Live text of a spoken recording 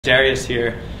Darius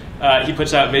here. He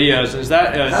puts out videos. Is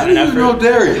that how do you know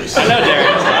Darius? I know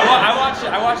Darius.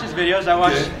 I watch his videos. I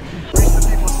watch. Recent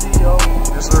People CEO.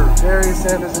 Yes, sir. Darius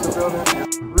Sanders in the building.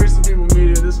 Recent People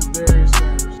Media. This is Darius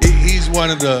Sanders. He's one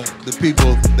of the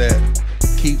people that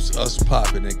keeps us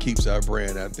popping and keeps our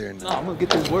brand out there. No, I'm gonna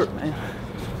get this work, man.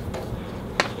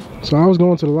 So I was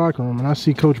going to the locker room and I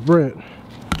see Coach Brett.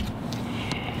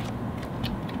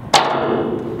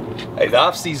 Hey, the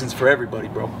off season's for everybody,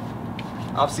 bro.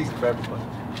 Off season for everybody.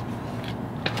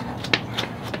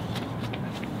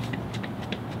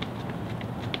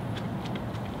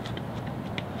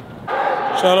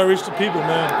 Shout out reach the people,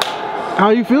 man.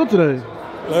 How you feel today?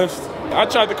 Blessed. I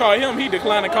tried to call him. He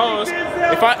declined the calls.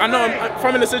 If I know if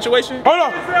I'm in a situation. Hold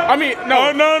on. I mean,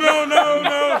 no. No.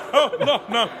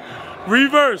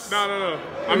 Reverse. No.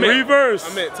 I meant reverse.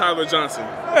 I meant Tyler Johnson.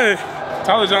 Hey.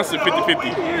 Tyler Johnson 50-50.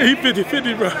 He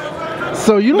 50-50, bro.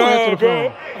 So you don't answer the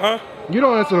phone? Huh? You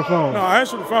don't answer the phone? No, I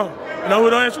answer the phone. You know who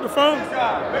don't answer the phone?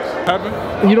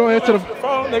 Happen. You don't answer the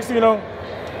phone. Next thing you know,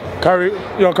 Kyrie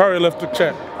left the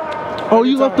chat. Oh,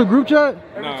 you left the group chat?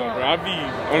 Nah, bro, I be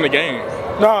on the game.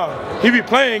 Nah, he be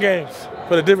playing games,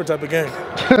 but a different type of game.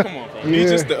 Come on, bro. Yeah.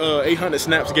 He's just the 800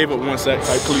 snaps, gave up 1 sack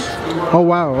type cleat. Oh,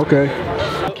 wow, okay.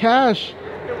 Cash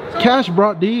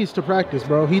brought these to practice,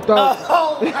 bro. He thought...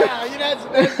 Oh, wow, that's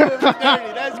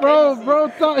That's bro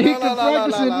thought he could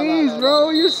practice in these, bro.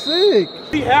 You're sick.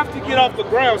 We have to get off the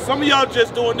ground. Some of y'all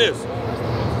just doing this.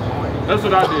 That's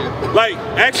what I did. Like,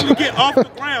 actually get off the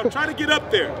ground. Try to get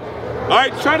up there. All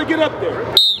right, try to get up there.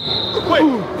 Wait.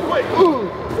 Look good.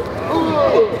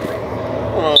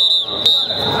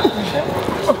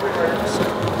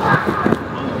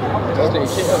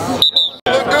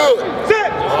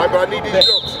 Sit. All right, but I need these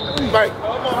jumps. Right.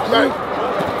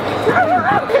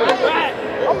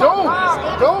 Don't.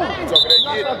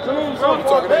 I'm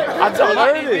talking that.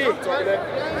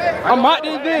 I might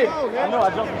did big. I know I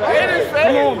jumped back.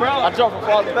 Come on, bro. I jumped from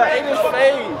farther back. In his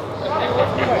face.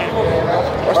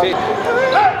 Watch it.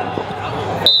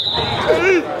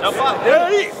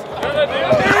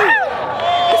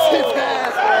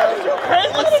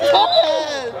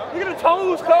 Look at the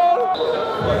toes, Cole.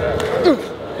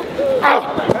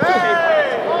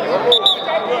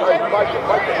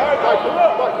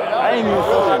 I ain't even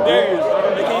fucking Darius.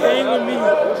 They can't hang with me.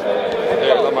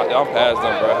 I'm past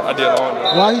them, bro. I did long.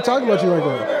 Why he talking about you like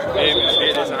that? Hey, man, I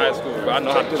did this in high school, but I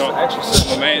know how to jump.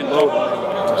 My man, low.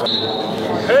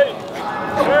 Hey.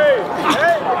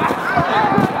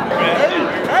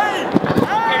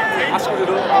 I screwed it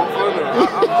up further.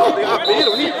 I beat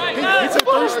him. He took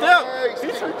 3 steps.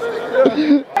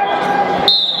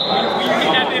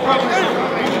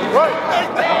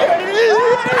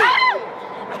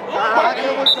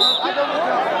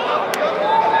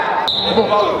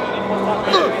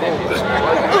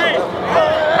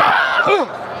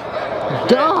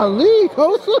 Golly,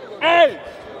 Kosa. Hey!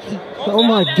 Oh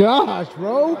my gosh,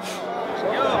 bro.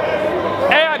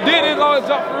 Hey, I did it long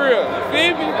jump for real. You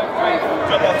feel me?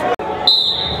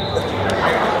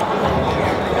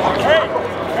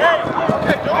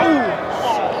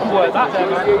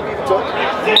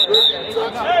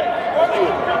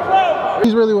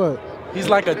 He's really what? He's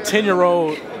like a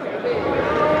 10-year-old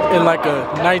in like a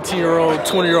 19-year-old,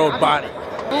 20-year-old body.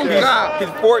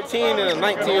 He's 14 and a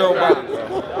 19-year-old body.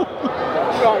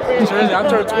 I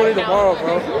turned 20 tomorrow,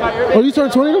 bro. Oh, you turn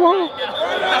 20 tomorrow?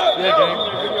 Yeah, gang.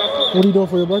 What are you doing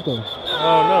for your birthday?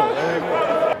 Oh, no.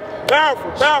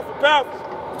 Powerful.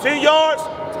 10 yards,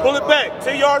 pull it back.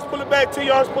 10 yards, pull it back. 10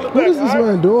 yards, pull it back. What is this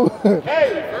man doing?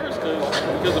 Hey,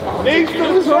 these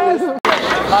two shots.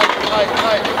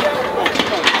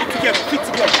 Keep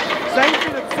together. Same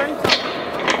thing at the same time.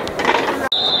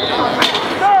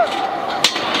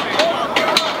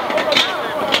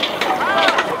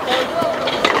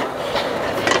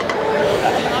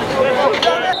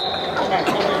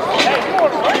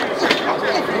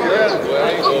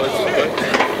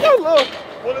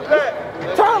 Pull it back.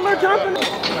 Tyler jumping.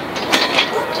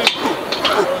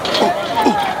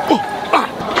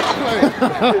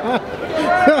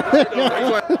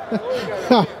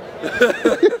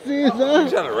 See his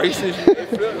ass? Trying to race this shit.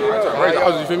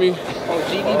 You feel me? I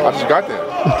just got that.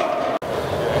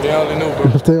 They only knew, bro.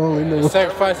 If they only knew. The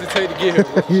sacrifice it take to get here,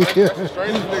 bro. Yeah.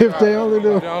 If they only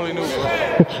knew. They only knew, bro.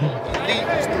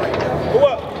 Go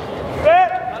up. Back.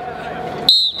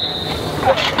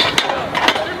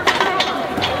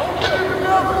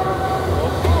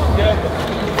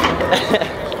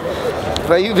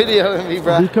 Bro, you videoing me,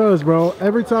 bro. Because, bro,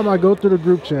 every time I go through the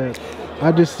group chat,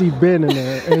 I just see Ben in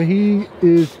there, and he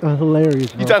is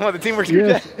hilarious, bro. You talking about the teamwork?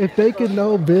 Yes, if they could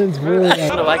know Ben's real.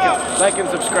 Like and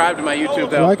subscribe to my YouTube,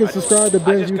 though. Like and subscribe to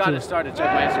Ben's YouTube. I just got to start to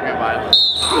check my Instagram bio.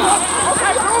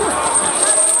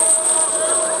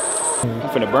 I'm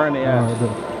finna burn the ass.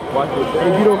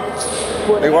 If you don't...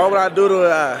 Hey, why would I do to the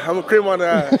eye? I'm a cream on the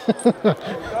eye.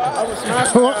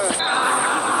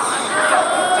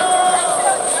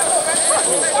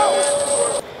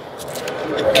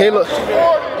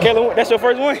 Caleb, that's your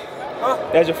first win? Huh?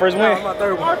 That's your first win? That's my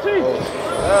third one. What you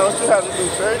have to do,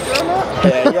 surgery or not?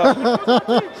 Yeah, yo.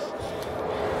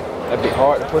 That'd be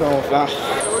hard to put on fly.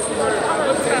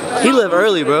 He left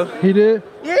early, bro. He did?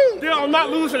 Yeah, I'm not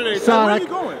losing today. Son, Where you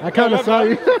going? I kind of saw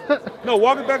you. No,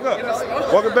 walk it back up.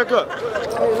 Walk it back up.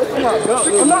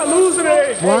 I'm not losing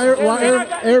today. Why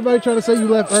everybody trying to say you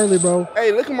left early, bro?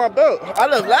 Hey, look at my belt. I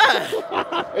left live.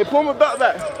 Hey, pull my belt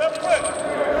back.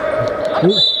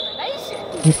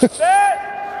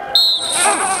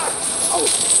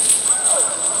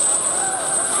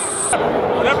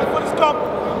 Whatever foot is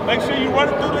comfortable. Make sure you run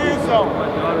it through the end zone.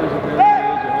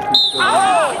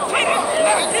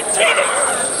 He cheated!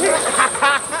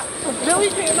 Billy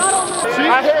came out on me. I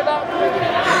heard that.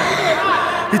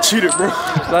 He cheated, bro.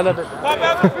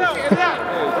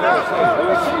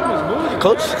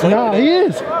 Coach? Nah, he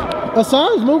is.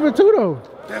 Hassan's moving too, though.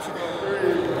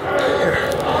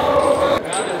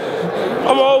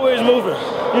 I'm always moving.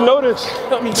 You know this.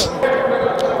 Help me.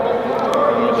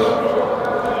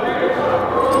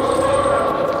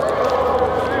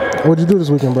 What'd you do this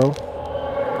weekend, bro?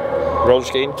 Roller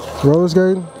skating? Roller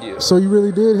skating? Yeah. So you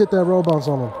really did hit that roll bounce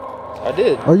on him? I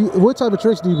did. What type of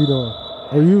tricks do you be doing?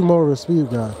 Or are you more of a speed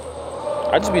guy?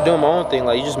 I just be doing my own thing.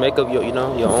 Like, you just make up your, your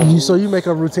own. So you make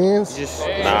up routines?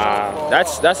 Nah,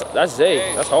 that's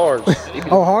Zay. That's hard.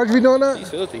 Oh, hard you be doing that? He's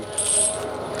filthy.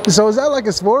 So is that like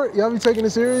a sport? Y'all be taking it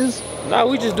serious? Nah,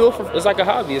 we just do it it's like a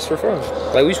hobby. It's for fun.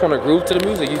 Like, we just want to groove to the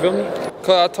music. You feel me?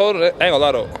 Cause I told him, I ain't gonna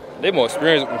lie though. They more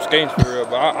experienced with them skating for real,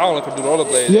 but I don't let them do the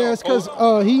rollerblades. Yeah, it's because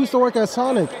he used to work at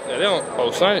Sonic. Yeah, they don't.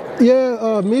 Oh, Sonic?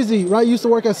 Yeah, Mizzy, right? Used to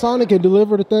work at Sonic and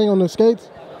deliver the thing on the skates.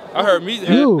 I heard Mizzy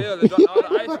had a bill that dropped all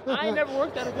the ice. I ain't never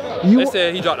worked at a job. They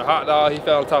said he dropped a hot dog, he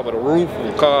fell on top of the roof of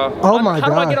the car. Oh my God.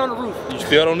 How do I get on the roof? You just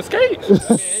fell on the skates.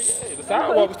 The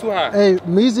sidewalk was too high. Hey,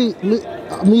 Mizzy,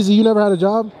 you never had a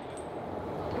job?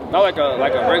 Not like a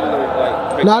regular,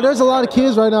 like... Nah, there's a lot of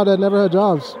kids right now that never had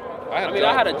jobs. I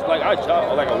had a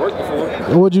job, like I worked before.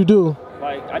 What'd you do?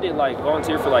 Like, I did like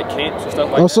volunteer for like camps and stuff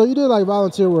like that. Oh, so you did like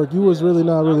volunteer work. You was really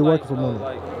not really working for money.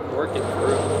 Like, working for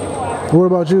real. What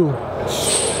about you?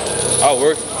 I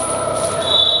work.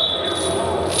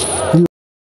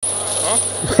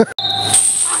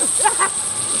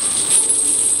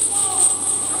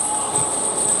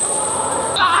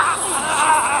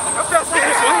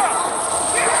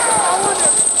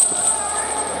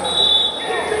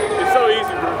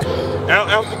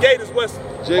 Out the gate is West.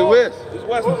 Jay West. It's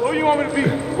West. Who you want me to be?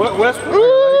 West. Come on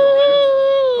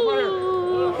here.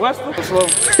 West.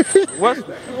 West.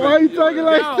 Why are you talking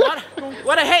like that?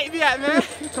 What a hate me at, man.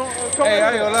 Hey,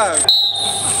 I ain't gonna lie.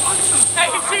 Hey,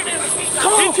 he cheated.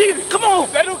 Come on. He cheated. Come on.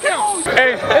 That don't count.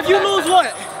 Hey, if you lose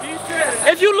what?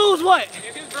 If you lose what?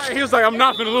 He was like, I'm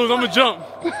not finna lose, I'm gonna jump.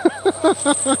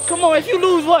 Come on, if you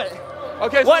lose what?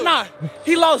 Okay, what not?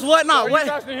 He lost what not? What?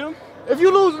 You faster than him? If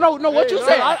you lose, no, what you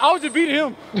say? I was just beating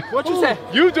him. What you say?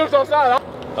 You jumped outside.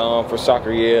 For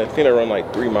soccer, yeah. I think I run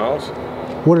like 3 miles.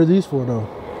 What are these for though?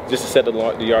 Just to set the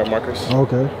yard markers.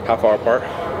 Okay. How far apart.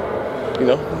 You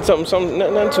know, something,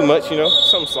 nothing too much, you know,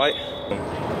 something slight.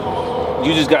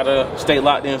 You just gotta stay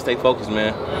locked in, stay focused,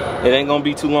 man. It ain't gonna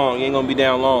be too long, you ain't gonna be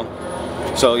down long.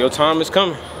 So your time is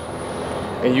coming.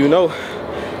 And you know,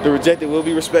 the rejected will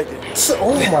be respected.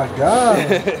 Oh my God.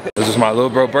 This is my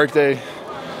little bro birthday.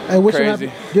 Hey, what's Crazy.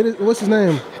 What's his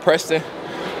name? Preston,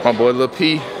 my boy Lil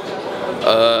P.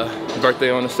 Birthday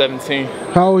on the 17th.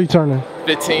 How old he turning?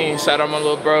 15. Shout out my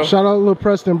little bro. Shout out Lil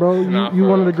Preston, bro. You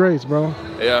one of the greats, bro.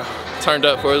 Yeah, turned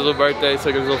up for his little birthday,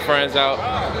 took his little friends out.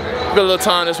 Got a little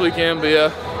time this weekend, but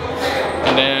yeah.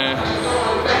 And then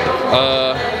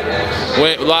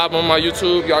went live on my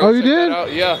YouTube. Y'all Oh, you did? That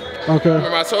out. Yeah. Okay.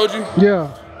 Remember I told you? Yeah.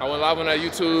 I went live on that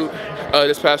YouTube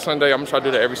this past Sunday. I'm gonna try to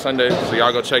do that every Sunday, so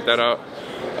y'all go check that out.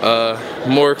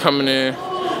 More coming in.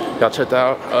 Y'all check that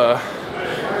out.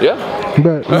 Yeah.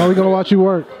 Bet. Now we gonna watch you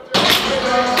work.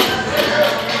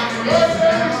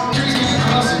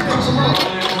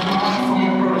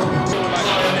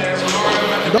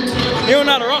 You don't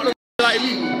know how to rock like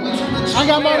me. I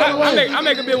got my I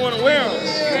make a bitch want to wear them.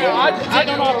 I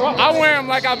don't know how to rock. I wear them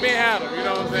like I've been at them, you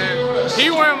know what I'm saying? He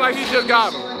wear them like he just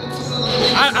got them.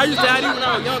 I used to have these when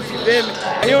I was young, you feel me?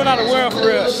 And he don't know how to wear them for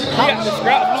real.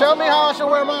 Tell me how I should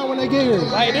wear mine when they get here.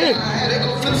 Like this.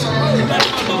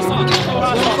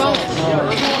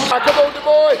 Come on, the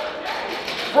boy.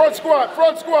 Front squat,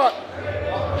 front squat.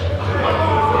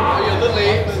 Little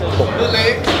legs.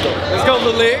 Let's go,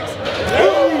 little legs.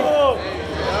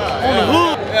 On the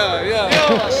hook. Yeah.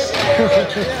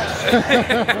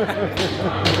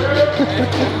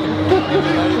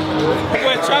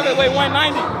 Travis weigh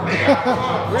 190.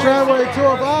 Travis weigh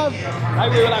 205. I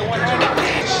weigh like 190.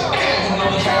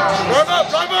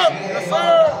 Drive up. Yes,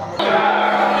 sir.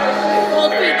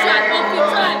 Both feet tight.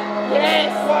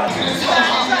 Yes.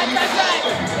 Try.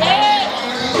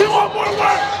 Yes. We want more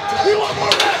work. We want more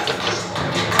reps.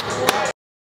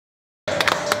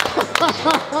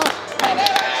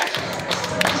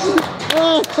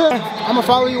 I'm gonna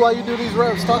follow you while you do these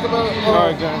reps. Talk about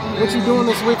what you doing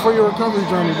this week for your recovery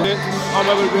journey. I'm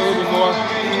able to do a little bit more.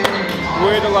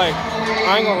 Weird to like,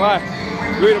 I ain't gonna lie,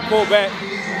 weird to pull back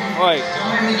like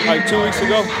 2 weeks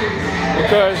ago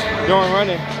because during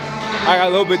running, I got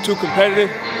a little bit too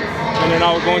competitive and then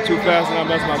I was going too fast and I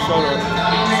messed my shoulder up. So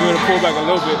weird to pull back a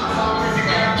little bit.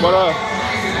 But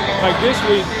like this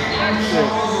week,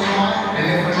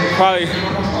 probably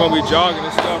gonna be jogging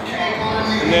and stuff.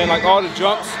 And then like all the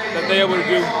jumps that they able to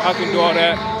do, I can do all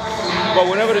that. But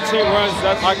whenever the team runs,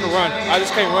 I can run. I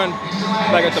just can't run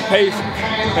like at the pace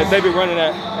that they be running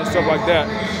at and stuff like that.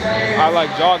 I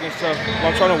like jogging and stuff.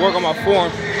 I'm trying to work on my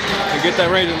form and get that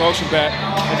range of motion back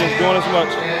and just doing as much.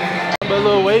 But a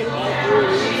little weight,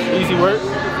 easy work.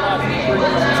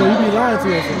 So you be lying to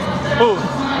yourself? Who?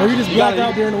 Or you just black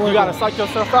out during the workout? You gotta psych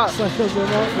yourself out. Psych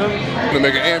yourself out. To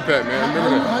make an impact, man.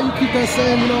 Remember that. How you keep that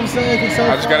same, you know what I'm saying? I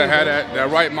just gotta have that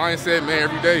right mindset, man,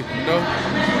 every day, you know?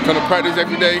 Trying to practice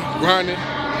every day, grinding,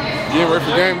 getting ready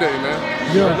for game day, man.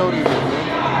 Yeah. I know what it is, man.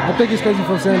 I think it's because you're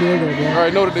from San Diego, bro. I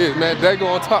already know what it is, man. Dago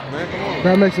on top, man. Come on.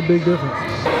 That makes a big difference.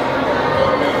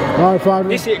 All right, Father.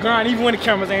 This shit grind even when the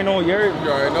cameras ain't on. You already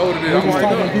know what it is. We're just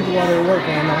talking to people while they're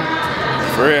working on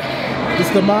that. For real. It's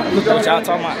the what y'all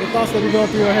talking about? The thoughts that be going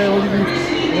through your head when you be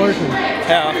working.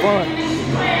 Have fun.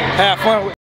 Have fun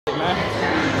with it, man.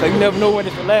 Cause you never know when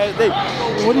it's the last day.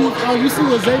 What do you? Oh, you see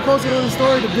what Zay posted on the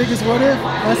story? The biggest what if?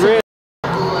 That's real.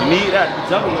 You need that to be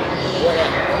jumping with me.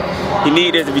 You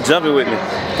need that to be jumping with me.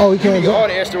 Oh, he can't jump. All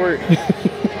the extra work.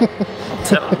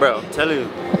 Bro, I'm telling you,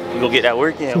 you gonna get that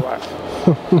work in. Watch.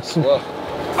 Good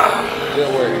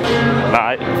work.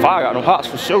 Nah, if I got them hops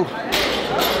for sure.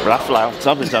 But I feel like I'm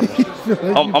jumping.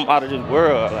 I'm out of this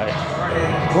world. Like,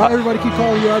 why everybody keep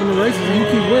calling you out in the races and you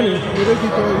keep winning? But they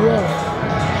keep calling you out.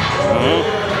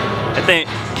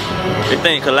 They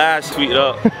think Collage tweet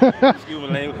up. Excuse me,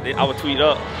 language. I would tweet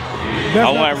up. I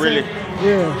wasn't really.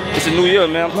 Yeah. It's a new year,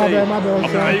 man. I'm telling you. My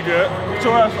bad. You good?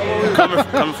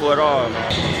 Coming for it all,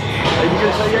 man.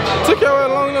 Took your ass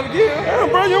long enough to get it. Damn,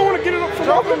 bro, you don't want to get it up for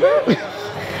dropping, man.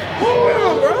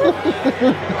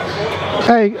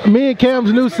 Hey, me and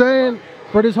Cam's new saying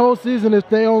for this whole season is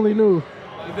they only knew.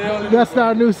 That's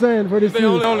our new saying for this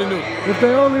season. They only knew. If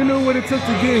they only knew what it took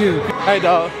to get here. Hey,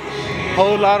 dog.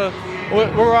 Whole lot of,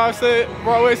 what Rob said,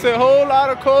 Broadway said, whole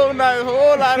lot of cold nights,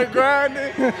 whole lot of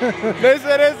grinding. They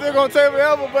said they still gonna take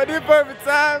forever, but this perfect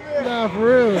time, man. Nah, for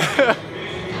real.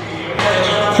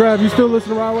 Trav, you still listen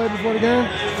to Broadway before the game? I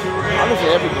listen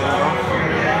to everything.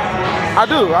 I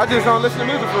do. I just don't listen to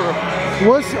music for real.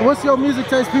 What's your music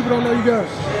taste people don't know you got?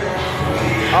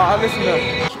 I listen to.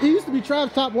 He used to be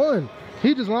Trav's top one.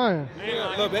 He just lying. Yeah,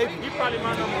 little baby. He probably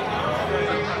my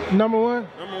number one.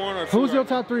 Number one or two. Who's your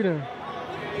top three then?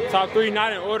 Top three,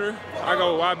 not in order. I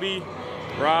go YB,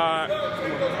 Rod.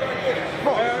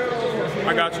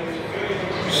 I got you.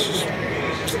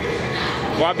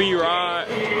 YB, Rod.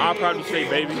 I'll probably say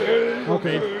Baby.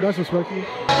 Okay, that's respectful.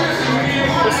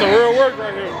 It's some real work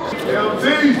right here.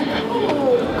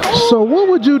 So what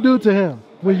would you do to him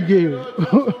when you get here?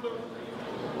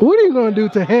 What are you gonna do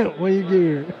to him when you get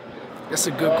here? That's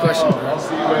a good question, bro.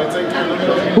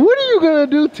 What are you gonna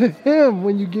do to him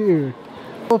when you get here?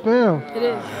 Oh, fam. It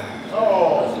is.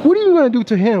 What are you gonna do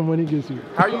to him when he gets here?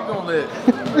 How you gonna let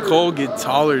Cole get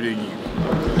taller than you?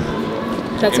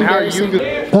 That's embarrassing.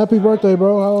 Happy birthday,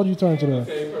 bro. How old you turn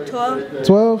today? 12.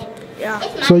 12? Yeah.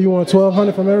 So you want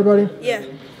 1,200 from everybody? Yeah.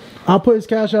 I'll put his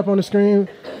cash up on the screen.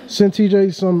 Send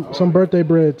TJ some birthday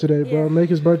bread today, bro. Make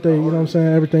his birthday, you know what I'm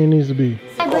saying, everything he needs to be.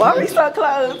 Why are we so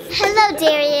close? Hello,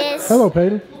 Darius. Hello,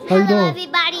 Peyton. How you doing? Hello,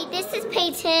 everybody. This is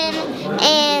Peyton,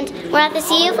 and we're at the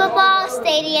CU football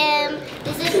stadium.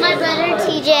 This is my brother,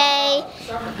 TJ,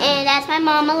 and that's my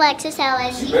mom, Alexis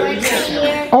Ellis. She works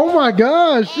here. Oh my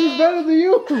gosh, she's better than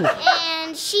you. And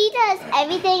And she does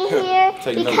everything here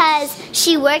because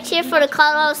she works here for the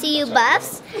Colorado CU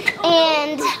Buffs.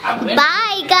 And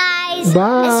bye, guys.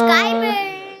 Bye. Subscribers.